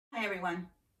Hi everyone.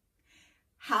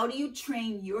 How do you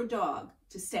train your dog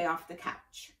to stay off the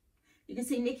couch? You can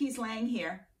see Nikki's laying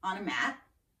here on a mat.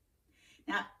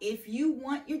 Now, if you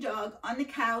want your dog on the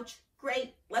couch,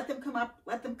 great, let them come up,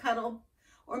 let them cuddle.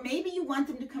 Or maybe you want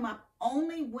them to come up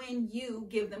only when you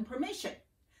give them permission.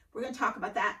 We're going to talk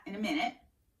about that in a minute.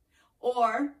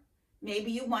 Or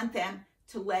maybe you want them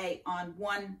to lay on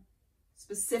one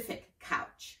specific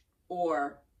couch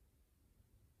or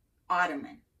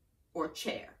ottoman or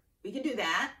chair. We can do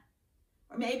that.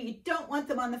 Or maybe you don't want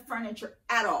them on the furniture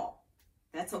at all.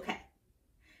 That's okay.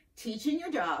 Teaching your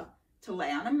dog to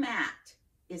lay on a mat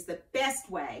is the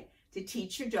best way to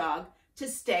teach your dog to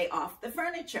stay off the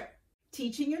furniture.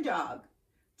 Teaching your dog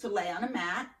to lay on a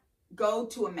mat, go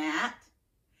to a mat,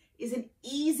 is an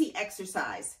easy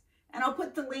exercise. And I'll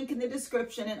put the link in the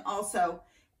description and also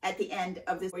at the end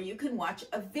of this where you can watch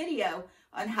a video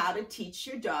on how to teach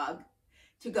your dog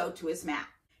to go to his mat.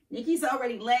 Nikki's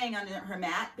already laying on her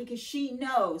mat because she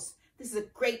knows this is a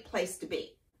great place to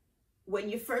be. When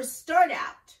you first start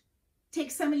out,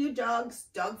 take some of your dog's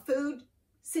dog food,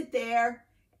 sit there,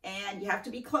 and you have to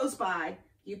be close by.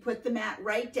 You put the mat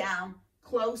right down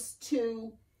close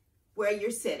to where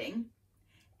you're sitting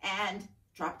and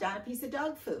drop down a piece of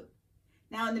dog food.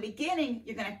 Now in the beginning,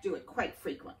 you're going to have to do it quite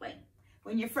frequently.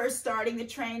 When you're first starting the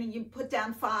training, you put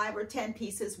down 5 or 10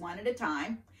 pieces one at a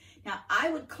time. Now I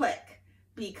would click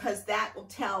because that will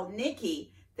tell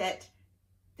Nikki that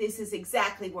this is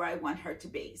exactly where I want her to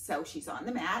be. So she's on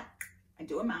the mat, I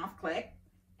do a mouth click,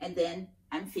 and then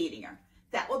I'm feeding her.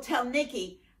 That will tell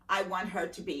Nikki I want her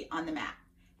to be on the mat.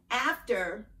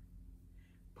 After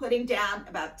putting down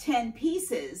about 10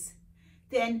 pieces,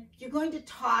 then you're going to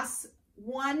toss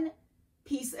one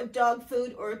piece of dog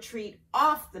food or a treat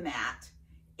off the mat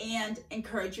and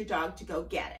encourage your dog to go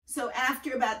get it. So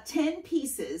after about 10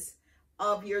 pieces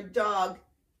of your dog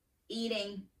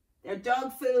eating their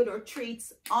dog food or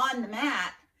treats on the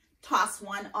mat, toss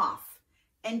one off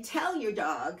and tell your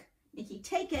dog, Nikki,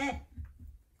 take it,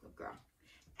 good girl,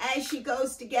 as she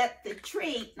goes to get the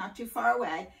treat, not too far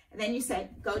away, and then you say,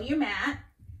 go to your mat,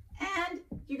 and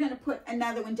you're going to put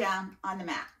another one down on the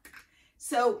mat.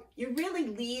 So you're really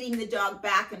leading the dog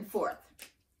back and forth.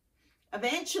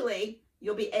 Eventually,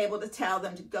 you'll be able to tell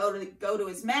them to go to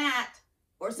his mat,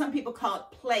 or some people call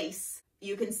it place.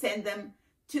 You can send them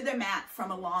to their mat from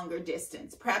a longer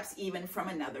distance, perhaps even from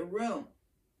another room.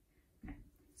 Okay.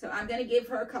 So I'm going to give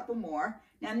her a couple more.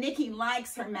 Now, Nikki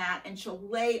likes her mat, and she'll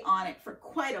lay on it for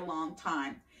quite a long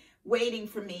time, waiting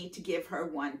for me to give her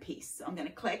one piece. So I'm going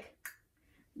to click.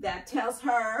 That tells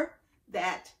her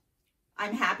that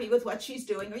I'm happy with what she's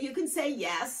doing, or you can say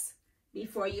yes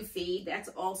before you feed. That's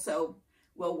also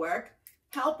will work.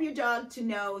 Help your dog to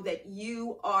know that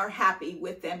you are happy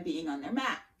with them being on their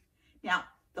mat. Now,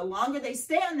 the longer they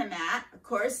stay on the mat, of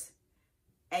course,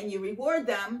 and you reward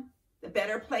them, the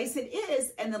better place it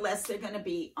is and the less they're going to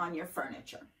be on your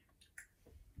furniture.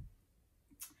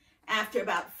 After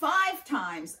about 5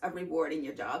 times of rewarding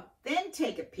your dog, then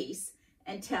take a piece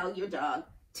and tell your dog,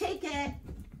 take it.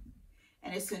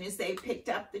 And as soon as they've picked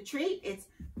up the treat, it's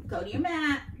go to your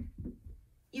mat.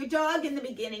 Your dog in the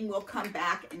beginning will come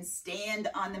back and stand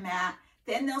on the mat.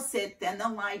 Then they'll sit, then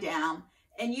they'll lie down.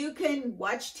 And you can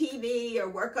watch TV or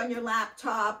work on your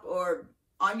laptop or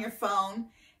on your phone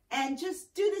and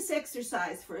just do this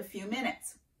exercise for a few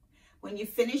minutes. When you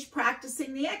finish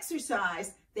practicing the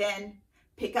exercise, then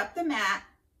pick up the mat,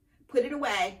 put it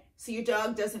away so your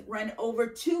dog doesn't run over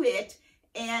to it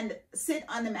and sit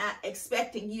on the mat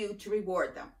expecting you to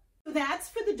reward them. So that's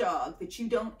for the dog that you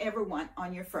don't ever want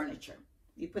on your furniture.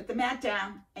 You put the mat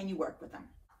down and you work with them.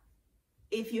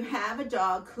 If you have a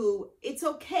dog who, it's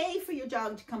okay for your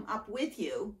dog to come up with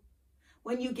you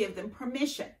when you give them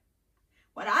permission.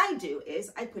 What I do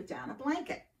is I put down a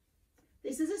blanket.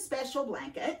 This is a special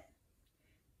blanket.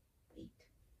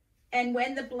 And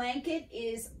when the blanket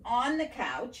is on the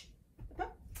couch,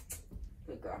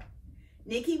 good girl,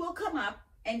 Nikki will come up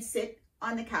and sit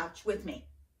on the couch with me.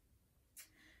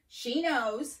 She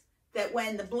knows that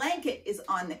when the blanket is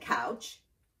on the couch,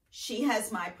 she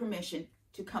has my permission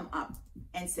to come up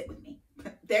and sit with me.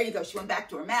 There you go. She went back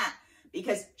to her mat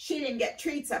because she didn't get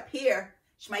treats up here.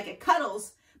 She might get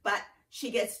cuddles, but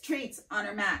she gets treats on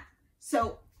her mat.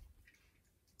 So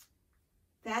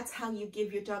that's how you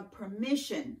give your dog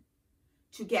permission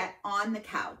to get on the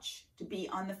couch, to be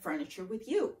on the furniture with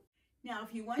you. Now,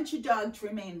 if you want your dog to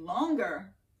remain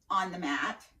longer on the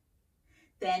mat,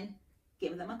 then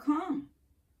give them a Kong.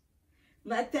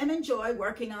 Let them enjoy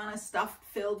working on a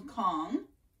stuff-filled Kong,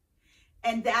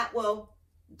 and that will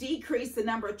decrease the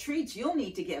number of treats you'll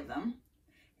need to give them,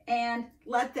 and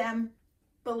let them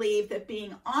believe that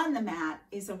being on the mat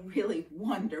is a really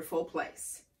wonderful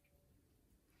place.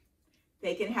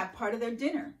 They can have part of their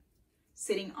dinner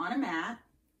sitting on a mat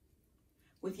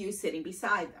with you sitting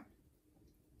beside them.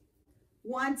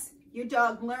 Once your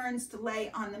dog learns to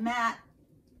lay on the mat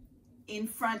in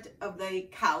front of the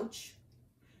couch,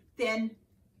 then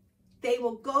they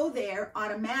will go there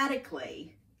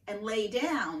automatically and lay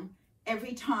down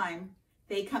every time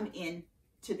they come in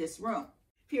to this room.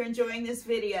 If you're enjoying this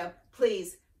video,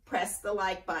 please press the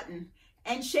like button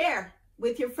and share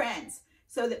with your friends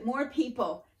so that more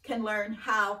people can learn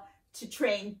how to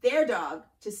train their dog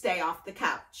to stay off the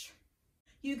couch.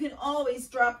 You can always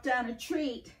drop down a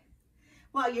treat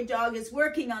while your dog is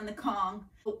working on the Kong,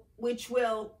 which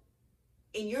will,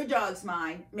 in your dog's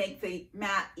mind, make the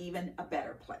mat even a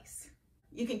better place.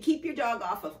 You can keep your dog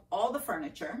off of all the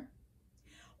furniture,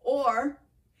 or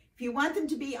if you want them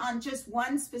to be on just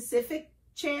one specific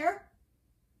chair,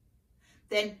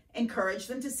 then encourage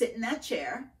them to sit in that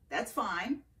chair. That's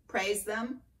fine. Praise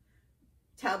them.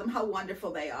 Tell them how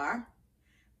wonderful they are.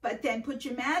 But then put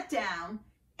your mat down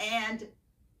and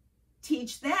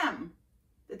teach them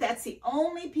that that's the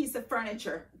only piece of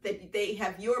furniture that they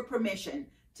have your permission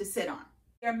to sit on.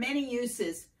 There are many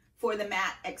uses for the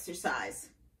mat exercise.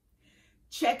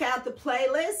 Check out the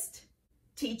playlist,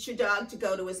 Teach Your Dog to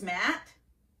Go to His Mat.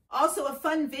 Also a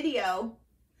fun video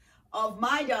of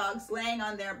my dogs laying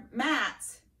on their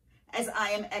mats as I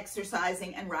am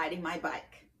exercising and riding my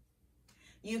bike.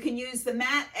 You can use the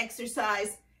mat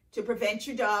exercise to prevent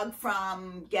your dog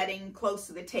from getting close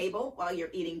to the table while you're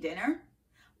eating dinner.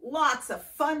 Lots of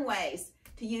fun ways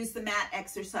to use the mat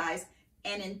exercise.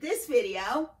 And in this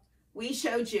video, we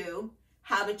showed you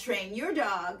how to train your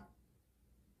dog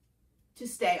to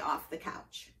stay off the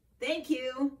couch. Thank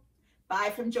you.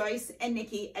 Bye from Joyce and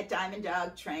Nikki at Diamond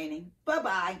Dog Training.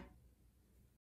 Bye-bye.